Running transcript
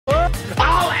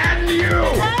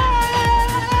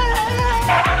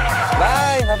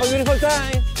beautiful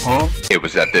time. Huh? It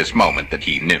was at this moment that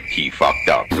he knew he fucked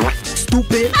up.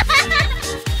 Stupid.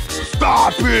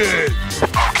 Stop it!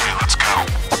 Okay, let's go.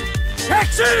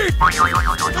 Taxi!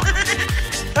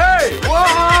 Hey, what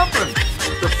happened?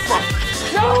 The fuck?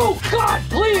 No! God,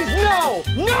 please, no!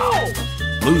 No!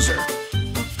 Loser.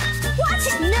 Watch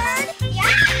it, nerd!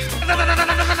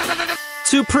 Yeah!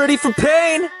 Too pretty for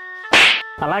pain.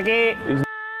 I like it.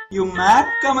 You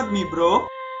mad? Come at me, bro.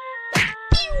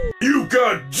 You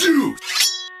got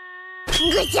juice!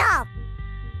 Good job!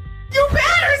 You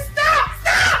better stop!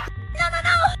 Stop! No, no,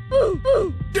 no! Ooh,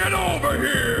 ooh. Get over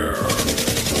here!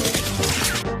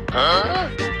 Huh?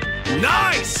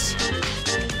 Nice!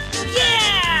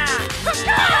 Yeah!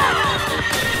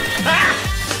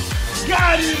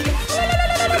 Got him!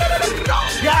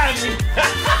 Got him!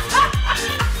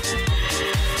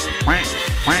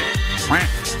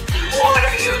 What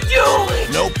are you doing?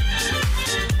 Nope.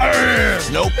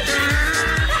 Nope.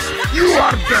 You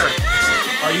are dead!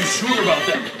 Are you sure about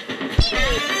that?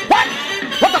 What?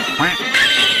 What the?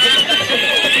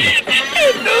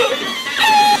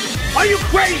 Are you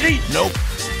crazy? Nope.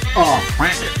 Oh, I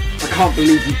can't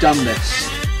believe you've done this.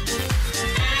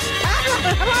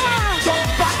 Don't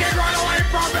fucking run away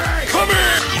from me! Come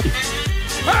here!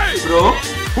 Hey! Bro,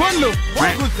 What the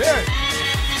fuck was that?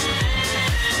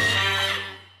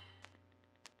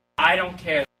 I don't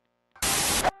care.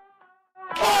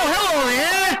 Oh, hello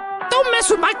there! Don't mess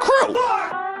with my crew!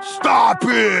 Stop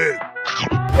it!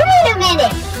 Wait a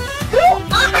minute! Who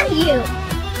are you?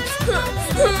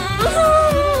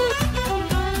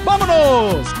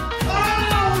 Vámonos!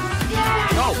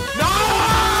 No!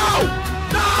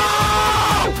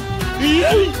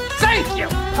 Thank you!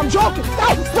 I'm joking!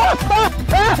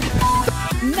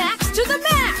 Max to the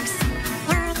max!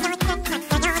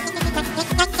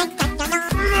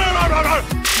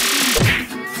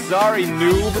 Sorry,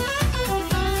 noob.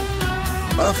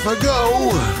 Off I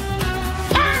go!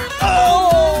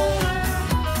 Oh!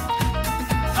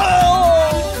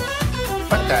 Oh!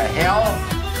 What the hell?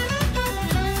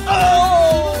 Oh!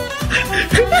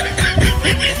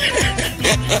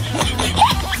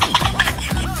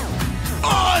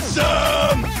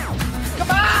 Awesome!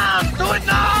 Come on! Do it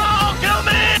now! Kill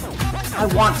me! I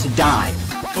want to die.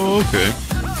 Oh, okay.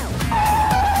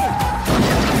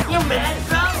 You mad,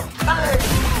 bro?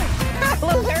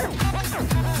 Loser!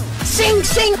 Sing,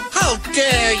 sing! How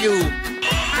dare you!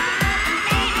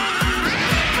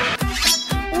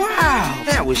 Wow,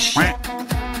 that was shit.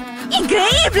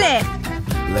 Increíble!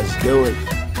 Let's do it.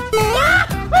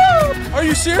 Are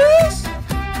you serious?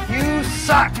 You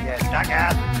suck, you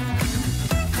jackass!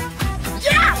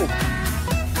 Yeah!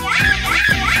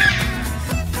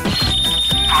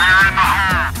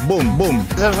 Boom, boom.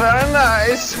 Very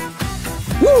nice.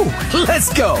 Woo! Let's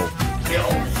go!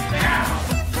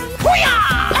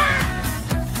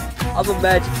 I'm a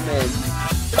magic man.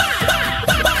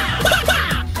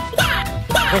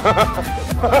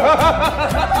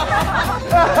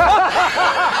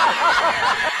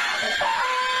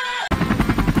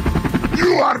 You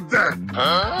are dead!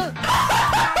 Huh?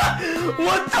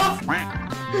 What the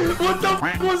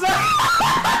f*** was that?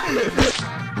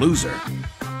 Loser.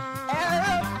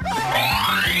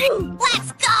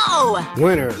 Let's go!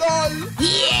 Winner.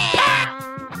 Yeah!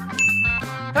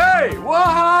 Hey, what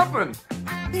happened?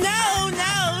 No,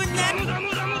 no, no!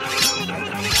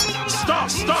 Stop!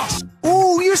 Stop!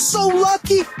 Ooh, you're so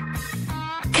lucky!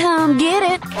 Come get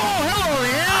it!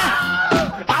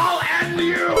 I'll end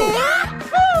you!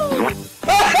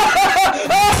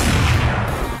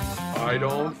 I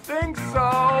don't think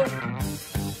so.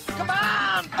 Come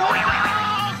on! Do it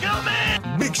now! Kill me!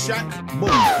 Big shot,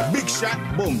 boom. Big shot,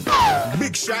 boom.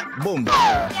 Big shot, boom.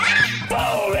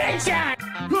 Oh, headshot!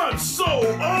 That's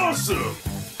so awesome!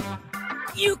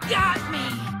 You got me!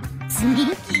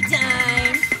 Sneaky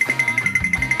time!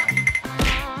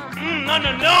 No,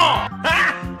 no, no!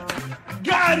 Ha!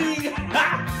 Got him! Ha!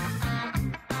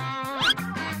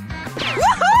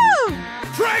 Woohoo!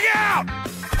 Drag out!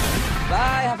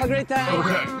 Bye, have a great time.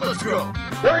 Okay, let's go.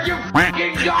 Where'd you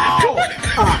fucking go? I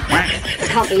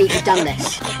can't believe you've done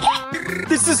this.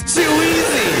 This is too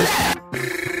easy.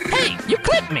 Hey, you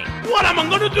clipped me! What am I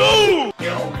gonna do?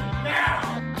 Kill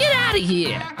now! Get out of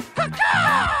here!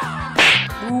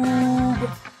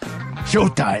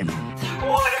 Showtime!